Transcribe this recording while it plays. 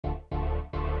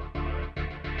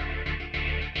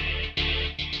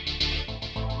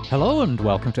Hello and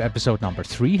welcome to episode number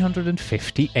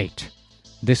 358.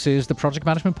 This is the Project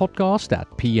Management Podcast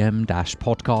at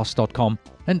pm-podcast.com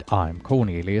and I'm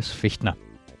Cornelius Fichtner.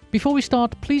 Before we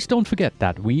start, please don't forget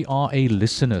that we are a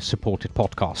listener-supported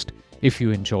podcast. If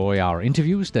you enjoy our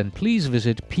interviews, then please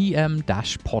visit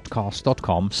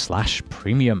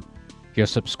pm-podcast.com/premium. Your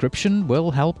subscription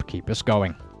will help keep us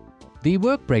going. The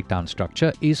work breakdown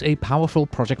structure is a powerful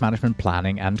project management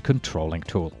planning and controlling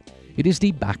tool. It is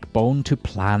the backbone to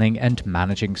planning and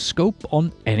managing scope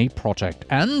on any project,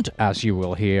 and, as you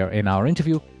will hear in our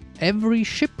interview, every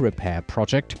ship repair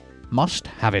project must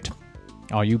have it.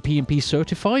 Are you PMP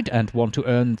certified and want to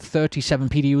earn 37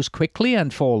 PDUs quickly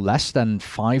and for less than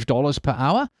 $5 per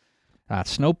hour?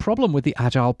 That's no problem with the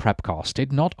Agile Prepcast.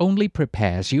 It not only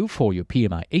prepares you for your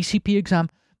PMI ACP exam,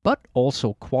 but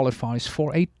also qualifies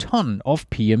for a ton of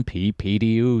PMP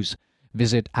PDUs.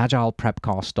 Visit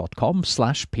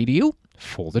agileprepcast.com/PDU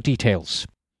for the details.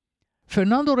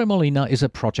 Fernando Remolina is a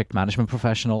project management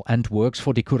professional and works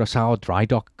for the Curaçao Dry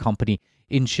Dock Company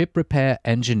in ship repair,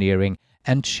 engineering,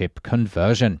 and ship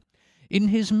conversion. In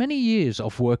his many years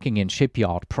of working in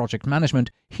shipyard project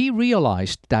management, he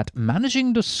realized that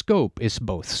managing the scope is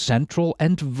both central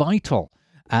and vital,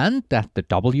 and that the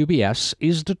WBS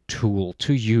is the tool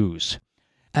to use.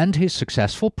 And his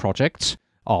successful projects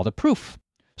are the proof.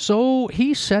 So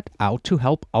he set out to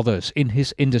help others in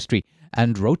his industry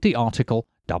and wrote the article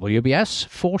WBS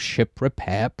for Ship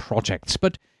Repair Projects.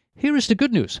 But here is the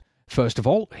good news. First of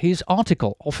all, his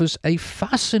article offers a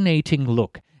fascinating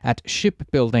look at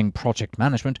shipbuilding project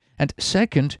management, and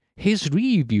second, his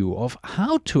review of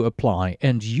how to apply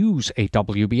and use a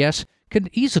WBS can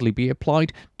easily be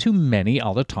applied to many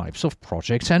other types of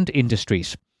projects and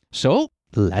industries. So,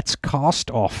 let's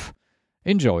cast off.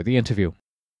 Enjoy the interview.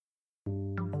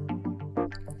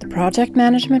 The Project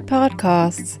Management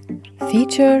Podcasts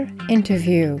feature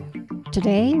interview.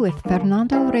 Today with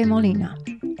Fernando Remolina,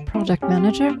 Project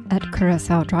Manager at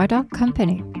Curaçao Dry Dock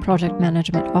Company, Project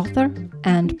Management author,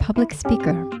 and public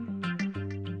speaker.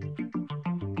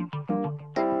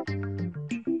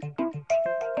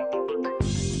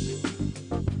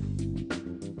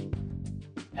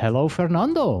 Hello,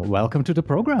 Fernando. Welcome to the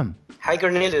program. Hi,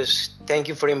 Cornelius. Thank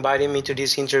you for inviting me to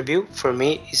this interview. For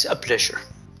me, it's a pleasure.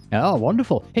 Oh,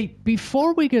 wonderful. Hey,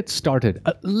 before we get started,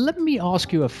 let me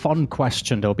ask you a fun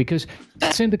question, though, because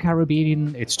it's in the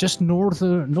Caribbean. It's just north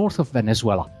of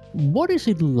Venezuela. What is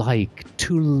it like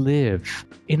to live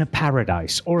in a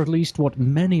paradise, or at least what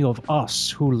many of us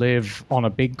who live on a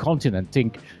big continent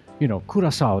think,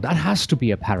 Curaçao, that has to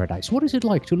be a paradise. What is it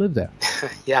like to live there?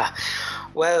 Yeah.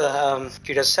 Well,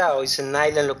 Curaçao is an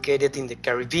island located in the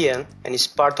Caribbean and is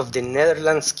part of the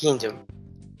Netherlands Kingdom.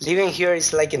 Living here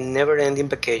is like a never-ending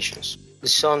vacations. The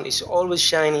sun is always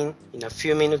shining. In a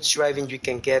few minutes driving, you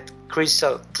can get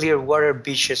crystal clear water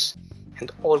beaches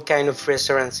and all kind of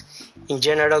restaurants. In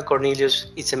general, Cornelius,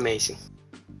 it's amazing.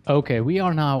 Okay, we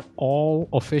are now all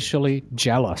officially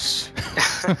jealous.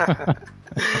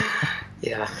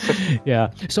 Yeah.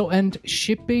 Yeah. So, and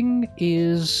shipping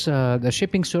is, the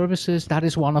shipping services, that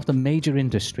is one of the major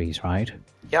industries, right?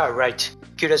 Yeah, right.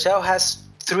 Curaçao has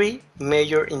three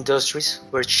major industries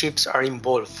where ships are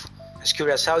involved. As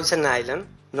Curaçao is an island,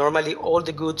 normally all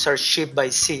the goods are shipped by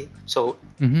sea, so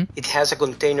it has a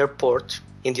container port.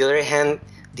 On the other hand,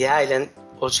 the island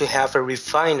also have a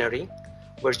refinery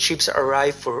where ships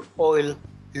arrive for oil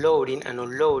loading and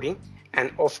unloading.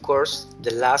 And of course,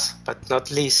 the last but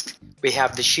not least, we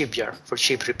have the shipyard for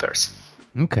ship repairs.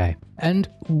 Okay. And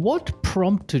what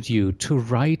prompted you to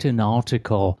write an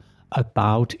article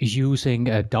about using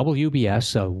a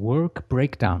WBS, a work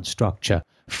breakdown structure,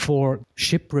 for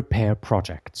ship repair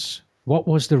projects? What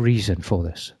was the reason for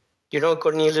this?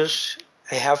 Cornelius,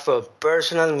 I have a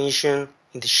personal mission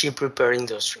in the ship repair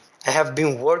industry. I have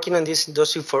been working on this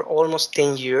industry for almost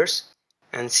 10 years.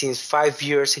 And since 5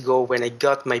 years ago, when I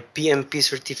got my PMP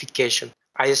certification,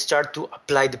 I started to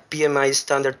apply the PMI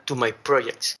standard to my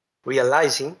projects,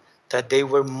 realizing that they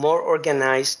were more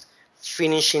organized,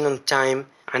 finishing on time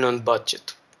and on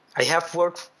budget. I have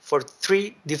worked for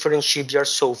 3 different shipyards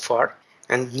so far,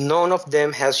 and none of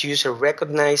them has used a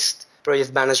recognized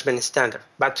project management standard.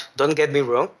 But don't get me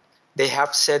wrong, they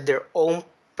have set their own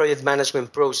project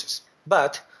management process,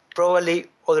 but probably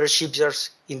other shipyards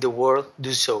in the world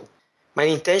do so. My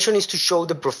intention is to show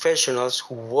the professionals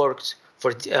who worked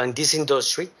in this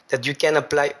industry that you can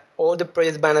apply all the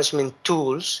project management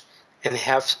tools and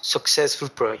have successful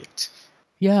projects.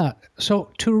 Yeah, so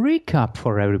to recap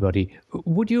for everybody,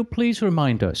 would you please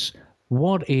remind us,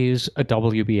 what is a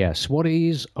WBS? What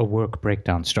is a work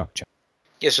breakdown structure?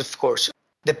 Yes, of course.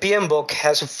 The PMBOK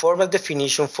has a formal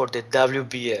definition for the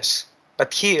WBS,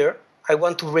 But here, I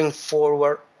want to bring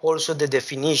forward also the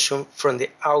definition from the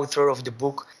author of the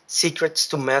book Secrets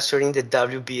to Mastering the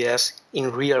WBS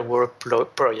in Real-World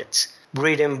Projects,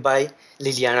 written by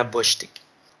Liliana Bostic.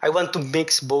 I want to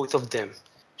mix both of them.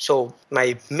 So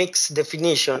my mixed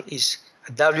definition is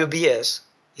a WBS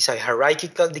is a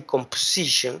hierarchical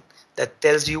decomposition that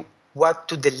tells you what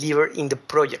to deliver in the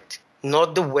project,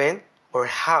 not the when or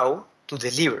how to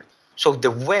deliver. So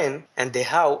the when and the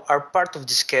how are part of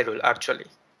the schedule actually.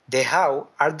 The how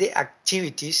are the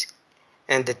activities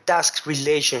and the task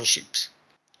relationships.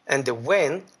 And the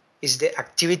when is the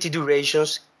activity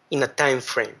durations in a time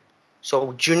frame.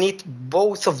 So you need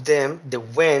both of them, the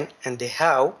when and the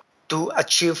how, to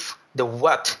achieve the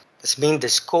what. That means the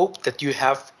scope that you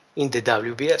have in the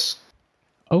WBS.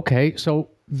 Okay, so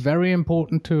very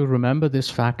important to remember this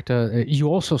factor. You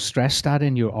also stress that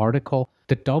in your article.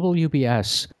 The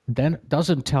WBS then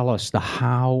doesn't tell us the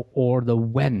how or the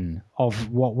when of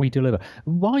what we deliver.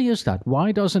 Why is that?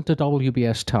 Why doesn't the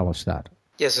WBS tell us that?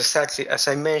 Yes, exactly. As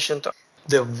I mentioned,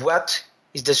 the what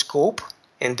is the scope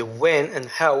and the when and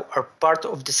how are part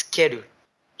of the schedule.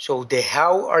 So the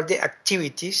how are the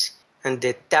activities and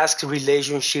the task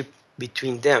relationship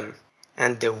between them.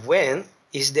 And the when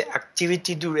is the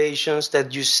activity durations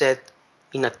that you set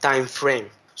in a time frame.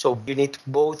 So you need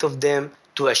both of them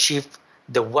to achieve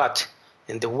the what.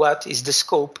 And the what is the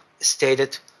scope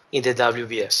stated in the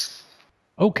WBS.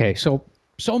 Okay, so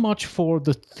much for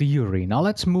the theory. Now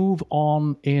let's move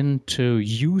on into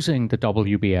using the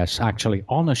WBS actually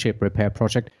on a ship repair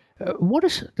project. What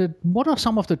are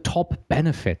some of the top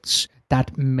benefits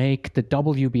that make the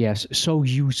WBS so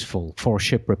useful for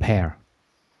ship repair?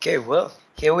 Okay, well,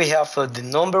 here we have the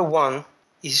number one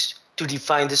is to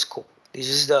define the scope. This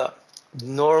is the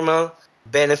normal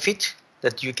benefit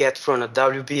that you get from a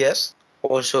WBS.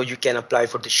 Also, you can apply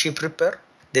for the ship repair.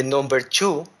 The number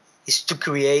two is to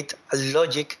create a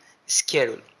logic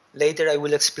schedule. Later, I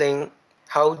will explain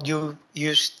how you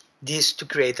use this to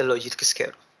create a logic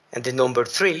schedule. And the number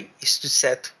three is to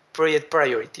set project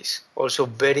priorities. Also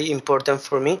very important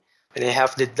for me. When I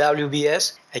have the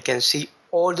WBS, I can see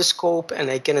all the scope and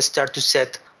I can start to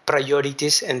set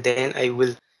priorities, and then I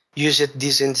will use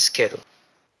this in the schedule.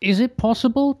 Is it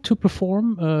possible to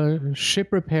perform a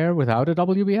ship repair without a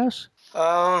WBS?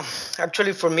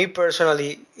 Actually, for me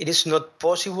personally, it is not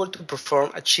possible to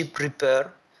perform a ship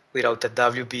repair without a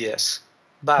WBS.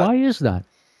 But why is that?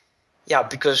 Yeah,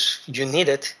 because you need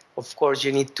it. Of course,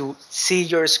 you need to see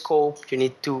your scope.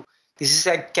 This is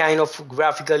a kind of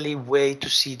graphically way to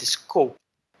see the scope.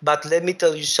 But let me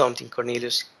tell you something,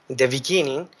 Cornelius. In the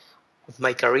beginning of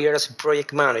my career as a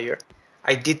project manager,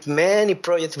 I did many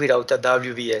projects without a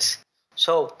WBS.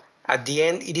 So at the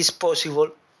end, it is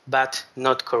possible, but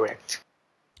not correct.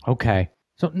 Okay.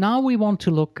 So now we want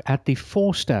to look at the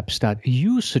 4 steps that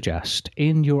you suggest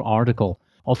in your article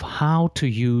of how to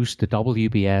use the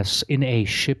WBS in a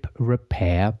ship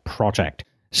repair project.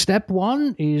 Step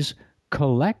 1 is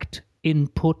collect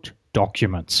input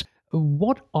documents.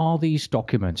 What are these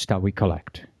documents that we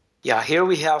collect? Yeah, here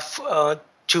we have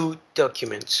 2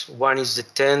 documents. One is the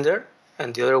tender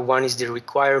and the other one is the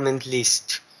requirement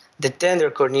list. The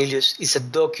tender, Cornelius, is a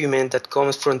document that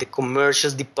comes from the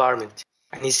commercial department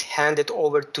and is handed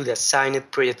over to the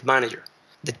assigned project manager.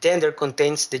 The tender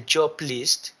contains the job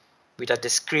list with a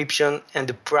description and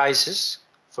the prices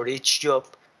for each job,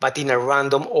 but in a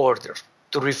random order.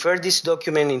 To refer this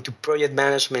document into project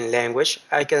management language,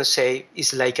 I can say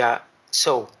it's like a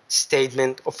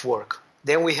statement of work.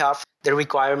 Then we have the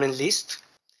requirement list,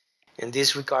 and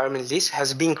this requirement list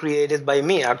has been created by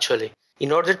me actually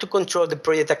in order to control the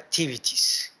project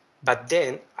activities. But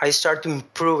then I start to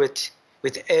improve it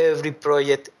with every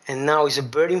project, and now it's a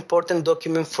very important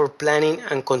document for planning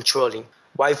and controlling.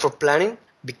 Why for planning?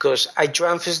 Because I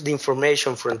transfer the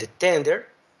information from the tender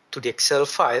to the Excel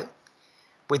file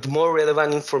with more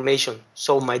relevant information,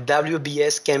 so my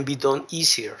WBS can be done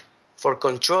easier. For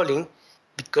controlling,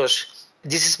 because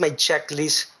this is my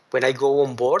checklist when I go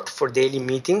on board for daily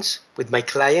meetings with my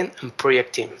client and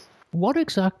project team. What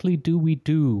exactly do we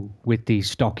do with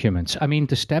these documents? I mean,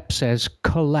 the step says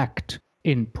collect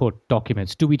input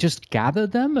documents. Do we just gather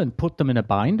them and put them in a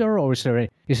binder, or is there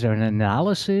an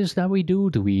analysis that we do?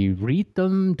 Do we read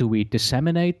them? Do we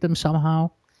disseminate them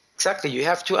somehow? Exactly. You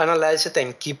have to analyze it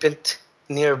and keep it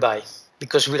nearby,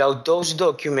 because without those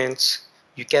documents,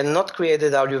 you cannot create a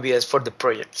WBS for the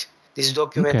project. These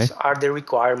documents are the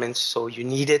requirements, so you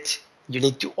need it. You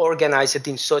need to organize it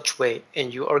in such way,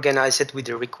 and you organize it with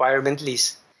the requirement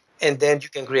list, and then you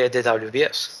can create the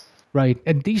WBS. Right,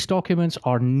 and these documents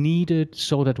are needed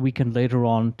so that we can later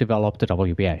on develop the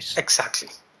WBS. Exactly.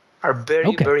 Are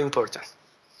very important.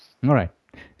 All right.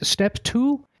 Step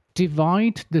 2,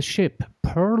 divide the ship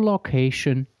per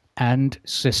location and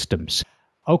systems.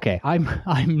 Okay,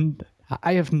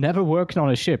 I have never worked on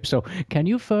a ship, so can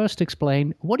you first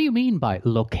explain what do you mean by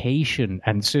location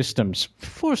and systems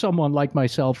for someone like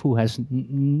myself who has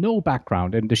no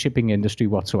background in the shipping industry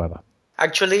whatsoever?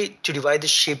 Actually, to divide the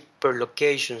ship per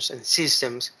locations and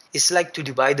systems is like to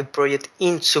divide the project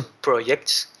in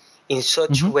sub-projects. In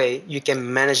such way, you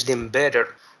can manage them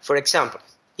better. For example,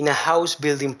 in a house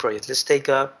building project, let's take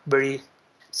a very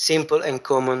simple and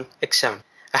common example.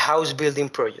 A house building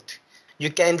project.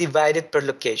 You can divide it per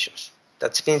locations.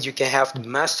 That means you can have the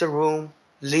master room,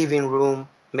 living room,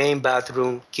 main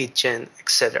bathroom, kitchen,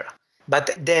 etc.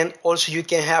 But then also you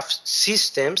can have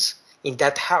systems in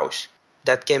that house.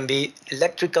 That can be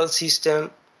electrical system,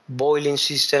 boiling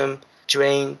system,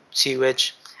 drain,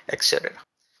 sewage, etc.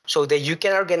 So that you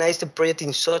can organize the project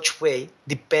in such way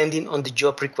depending on the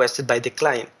job requested by the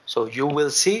client. So you will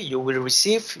see,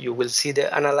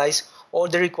 analyze all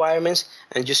the requirements,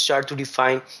 and you start to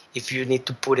define if you need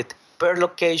to put it per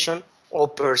location or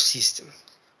per system.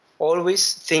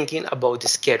 Always thinking about the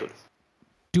schedule.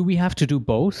 Do we have to do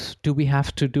both? Do we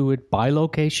have to do it by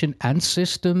location and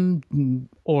system,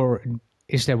 or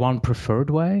is there one preferred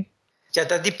way? Yeah,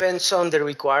 that depends on the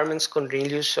requirements,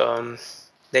 Cornelius.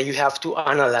 Then you have to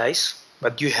analyze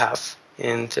what you have,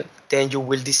 and then you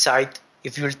will decide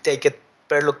if you'll take it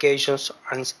per locations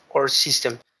or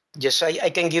system. Just I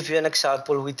can give you an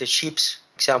example with the ships.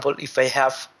 Example, if I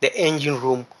have the engine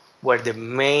room where the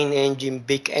main engine,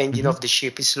 big engine of the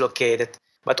ship is located,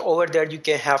 but over there you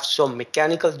can have some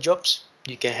mechanical jobs,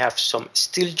 you can have some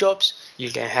steel jobs,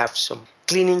 you can have some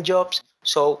cleaning jobs.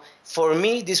 So for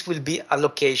me, this will be a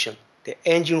location. The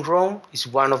engine room is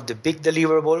one of the big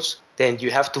deliverables. Then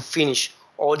you have to finish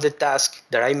all the tasks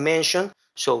that I mentioned.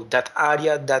 So that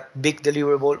area, that big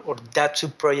deliverable or that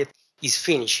sub-project is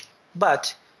finished.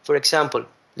 But for example,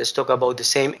 let's talk about the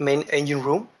same main engine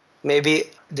room. Maybe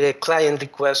the client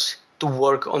requests to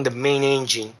work on the main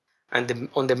engine. And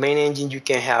on the main engine, you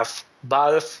can have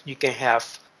valve, you can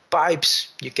have pipes,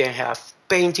 you can have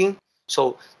painting.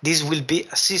 So this will be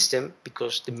a system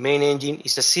because the main engine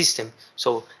is a system.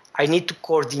 So I need to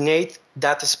coordinate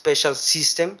that special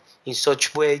system in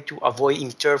such way to avoid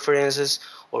interferences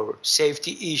or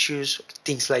safety issues,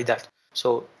 things like that.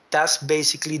 So that's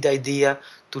basically the idea,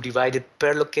 to divide it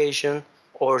per location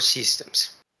or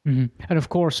systems. And of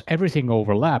course, everything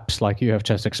overlaps, like you have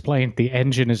just explained. The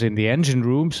engine is in the engine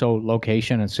room, so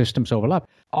location and systems overlap.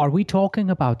 Are we talking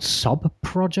about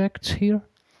sub-projects here?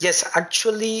 Yes,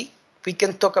 actually, we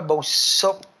can talk about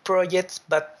sub-projects,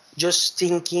 but just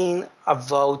thinking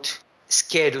about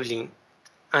scheduling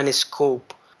and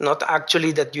scope. Not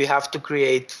actually that you have to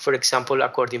create, for example,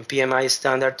 according PMI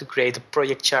standard, to create a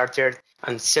project charter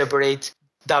and separate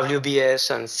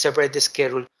WBS and separate the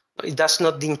schedule. That's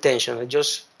not the intention. I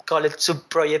just call it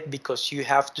sub-project because you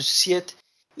have to see it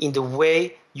in the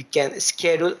way you can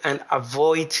schedule and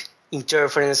avoid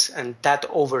interference and that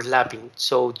overlapping.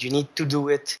 So you need to do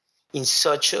it in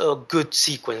such a good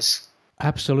sequence.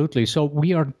 Absolutely. So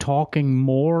we are talking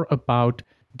more about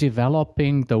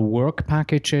developing the work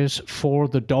packages for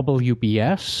the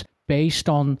WBS based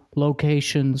on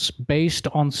locations, based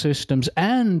on systems,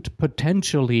 and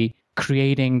potentially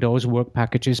creating those work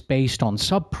packages based on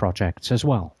sub-projects as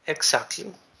well.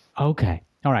 Exactly. Okay.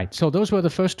 All right. So those were the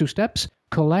first two steps.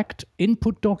 Collect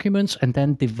input documents and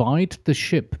then divide the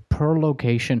ship per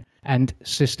location and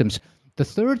systems. The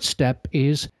third step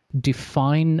is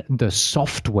define the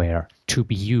software to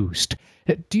be used.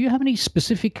 Do you have any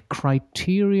specific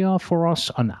criteria for us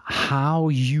on how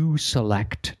you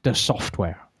select the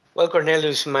software? Well,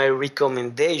 Cornelius, my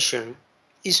recommendation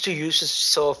is to use a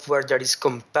software that is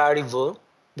compatible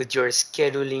with your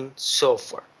scheduling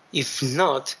software. If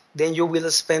not, then you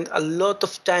will spend a lot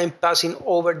of time passing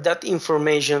over that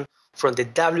information from the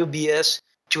WBS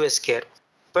to a schedule.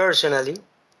 Personally,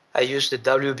 I use the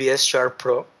WBS Sharp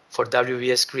Pro for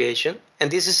WBS creation,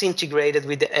 and this is integrated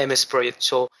with the MS project.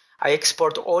 So I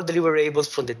export all deliverables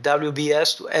from the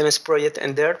WBS to MS project,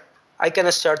 and there I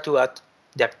can start to add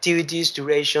the activities,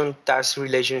 duration, task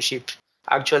relationship.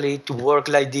 Actually, to work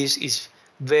like this is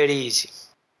very easy.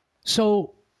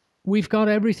 So we've got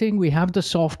everything, we have the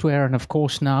software, and of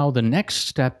course now the next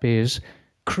step is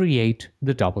create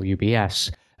the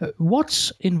WBS.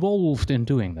 What's involved in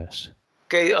doing this?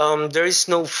 Okay, there is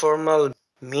no formal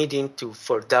meeting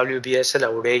for WBS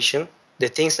elaboration. The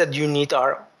things that you need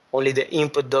are only the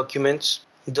input documents,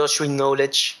 industry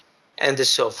knowledge, and the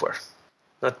software.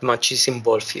 Not much is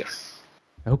involved here.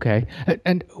 Okay.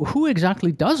 And who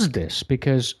exactly does this?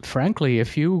 Because frankly,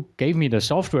 if you gave me the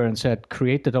software and said,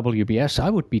 create the WBS, I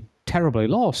would be terribly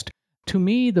lost. To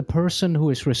me, the person who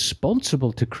is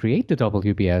responsible to create the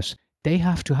WBS, they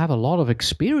have to have a lot of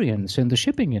experience in the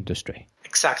shipping industry.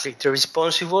 Exactly. The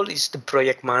responsible is the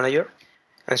project manager,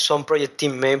 and some project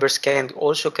team members can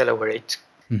also collaborate.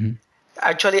 Mm-hmm.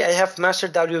 Actually, I have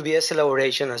mastered WBS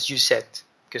elaboration, as you said,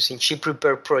 because in ship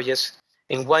repair projects,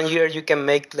 in 1 year you can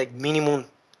make like minimum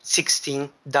 16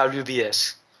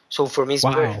 WBS. So for me,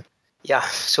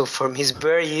 it's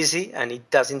very easy, and it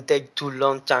doesn't take too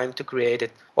long time to create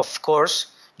it. Of course,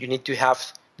 you need to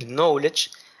have the knowledge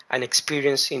and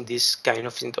experience in this kind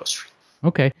of industry.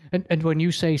 Okay. And when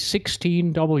you say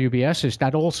 16 WBSs,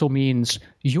 that also means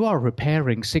you are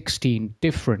repairing 16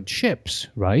 different ships,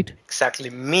 right? Exactly.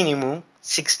 Minimum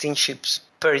 16 ships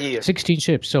per year. 16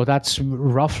 ships. So that's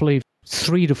roughly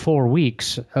 3 to 4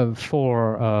 weeks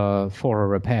for a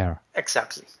repair.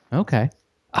 Exactly. Okay.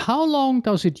 How long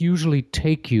does it usually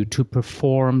take you to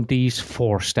perform these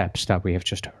 4 steps that we have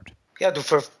just heard? Yeah,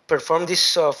 to perform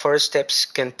these 4 steps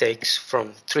can take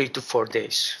from 3 to 4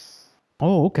 days.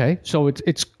 Oh, okay. So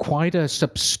it's quite a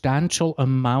substantial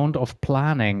amount of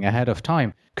planning ahead of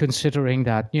time, considering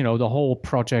that, the whole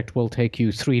project will take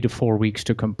you 3 to 4 weeks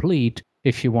to complete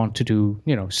if you want to do,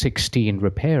 16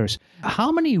 repairs.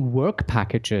 How many work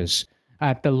packages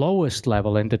at the lowest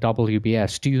level in the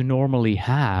WBS do you normally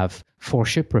have for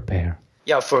ship repair?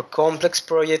 Yeah, for complex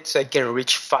projects, I can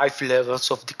reach 5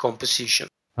 levels of decomposition.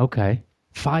 Okay.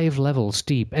 5 levels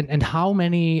deep. And how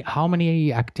many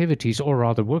activities or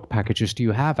rather work packages do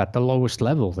you have at the lowest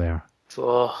level there?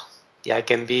 So, it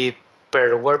can be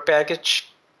per work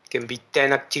package, can be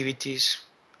 10 activities.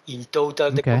 In total,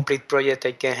 the complete project,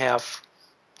 I can have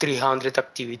 300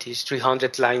 activities,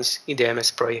 300 lines in the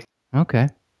MS project. Okay.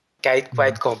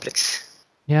 Quite complex.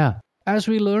 Yeah. As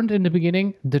we learned in the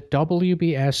beginning, the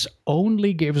WBS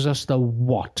only gives us the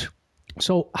what.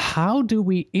 So how do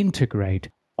we integrate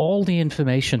all the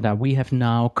information that we have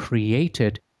now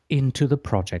created into the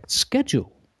project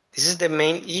schedule? This is the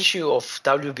main issue of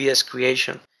WBS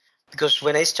creation, because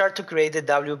when I start to create the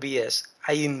WBS,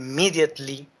 I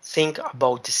immediately think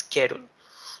about the schedule.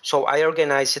 So I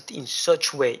organize it in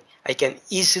such way I can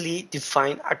easily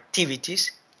define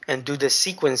activities and do the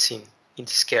sequencing in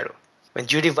the schedule. When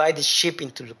you divide the ship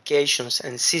into locations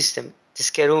and systems, the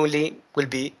scheduling will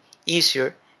be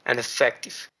easier and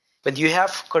effective. When you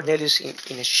have Cornelius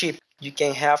in a ship, you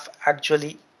can have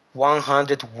actually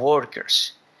 100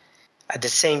 workers at the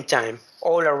same time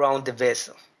all around the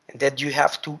vessel. And that you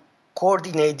have to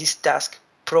coordinate this task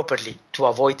properly to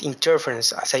avoid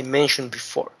interference, as I mentioned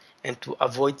before, and to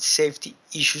avoid safety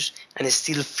issues and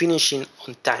still finishing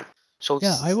on time.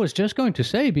 Yeah, I was just going to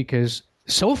say, because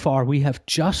so far we have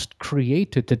just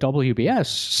created the WBS.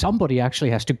 Somebody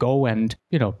actually has to go and,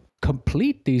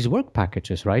 complete these work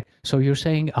packages, right? So you're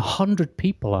saying 100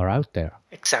 people are out there.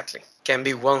 Exactly. Can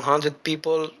be 100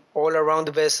 people all around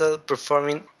the vessel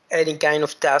performing any kind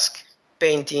of task,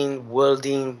 painting,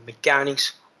 welding,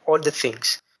 mechanics, all the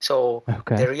things. So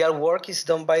the real work is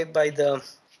done by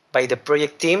the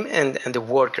project team and the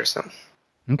workers.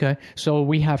 Okay, so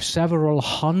we have several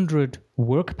hundred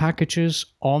work packages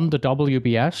on the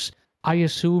WBS. I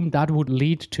assume that would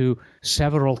lead to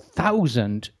several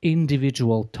thousand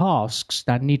individual tasks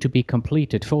that need to be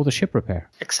completed for the ship repair.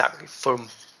 Exactly. For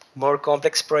more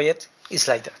complex project, it's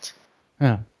like that.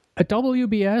 Yeah. A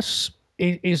WBS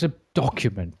is a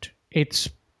document. It's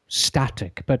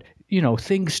static, but,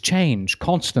 things change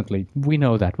constantly. We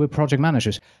know that. We're project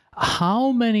managers.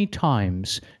 How many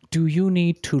times do you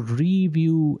need to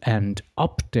review and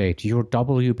update your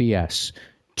WBS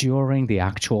during the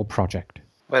actual project?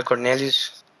 Well,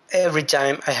 Cornelius, every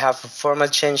time I have a formal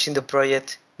change in the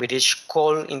project, with each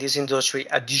call in this industry,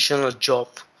 additional job.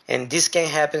 And this can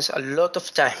happen a lot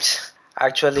of times.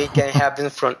 Actually, it can happen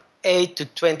from 8 to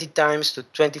 20 times to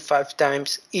 25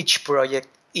 times each project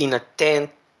in a 10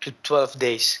 to 12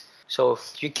 days. So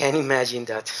you can imagine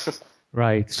that.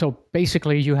 Right. So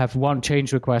basically you have one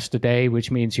change request a day,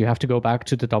 which means you have to go back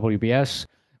to the WBS,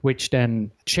 which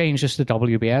then changes the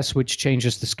WBS, which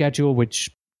changes the schedule,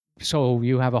 so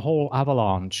you have a whole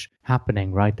avalanche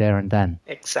happening right there and then.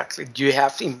 Exactly. You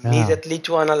have immediately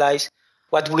to analyze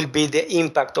what will be the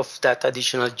impact of that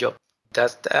additional job.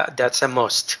 That's a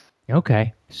must.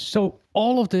 Okay. So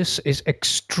all of this is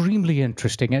extremely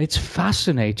interesting, and it's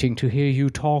fascinating to hear you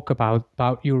talk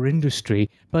about your industry.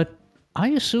 But I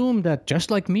assume that, just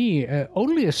like me,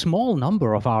 only a small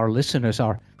number of our listeners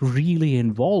are really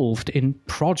involved in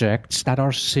projects that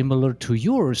are similar to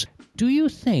yours. Do you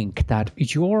think that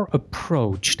your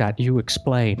approach that you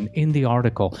explain in the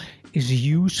article is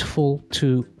useful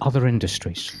to other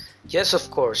industries? Yes,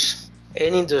 of course.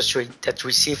 Any industry that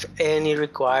receives any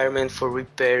requirement for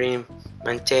repairing,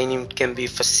 maintaining, can be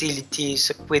facilities,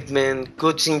 equipment,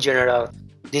 goods in general.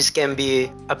 This can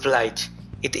be applied.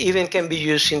 It even can be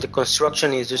used in the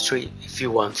construction industry if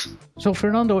you want. So,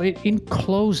 Fernando, in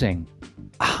closing,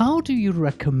 how do you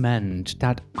recommend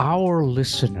that our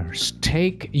listeners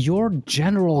take your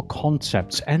general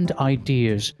concepts and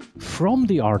ideas from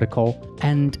the article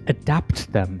and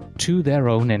adapt them to their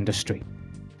own industry?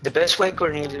 The best way,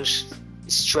 Cornelius,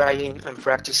 is trying and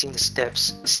practicing the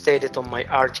steps stated on my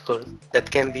article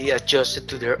that can be adjusted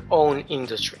to their own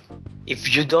industry.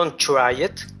 If you don't try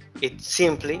it, it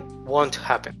simply won't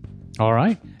happen. All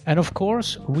right. And of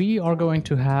course, we are going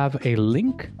to have a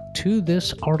link to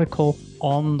this article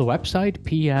on the website,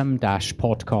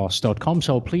 pm-podcast.com.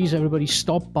 So please, everybody,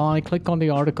 stop by, click on the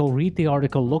article, read the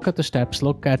article, look at the steps,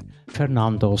 look at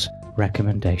Fernando's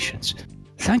recommendations.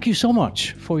 Thank you so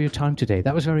much for your time today.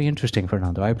 That was very interesting,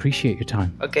 Fernando. I appreciate your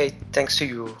time. Okay, thanks to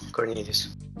you,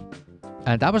 Cornelius.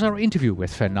 And that was our interview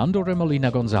with Fernando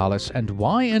Remolina Gonzalez and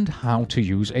why and how to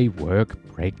use a work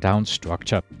breakdown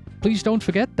structure. Please don't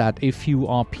forget that if you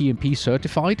are PMP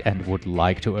certified and would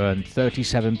like to earn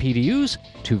 37 PDUs,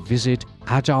 to visit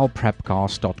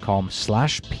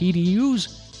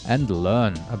agileprepcast.com/PDUs and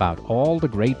learn about all the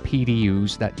great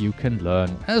PDUs that you can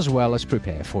learn, as well as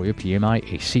prepare for your PMI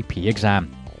ACP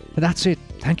exam. That's it.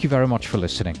 Thank you very much for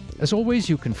listening. As always,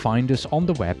 you can find us on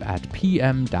the web at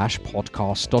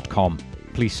pm-podcast.com.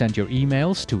 Please send your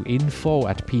emails to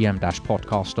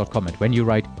info@pm-podcast.com, and when you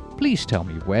write, please tell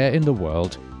me where in the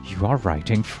world you are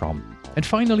writing from. And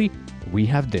finally, we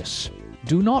have this.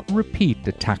 Do not repeat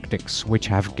the tactics which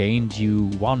have gained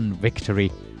you one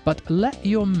victory, but let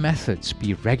your methods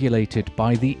be regulated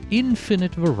by the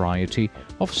infinite variety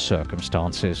of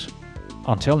circumstances.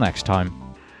 Until next time.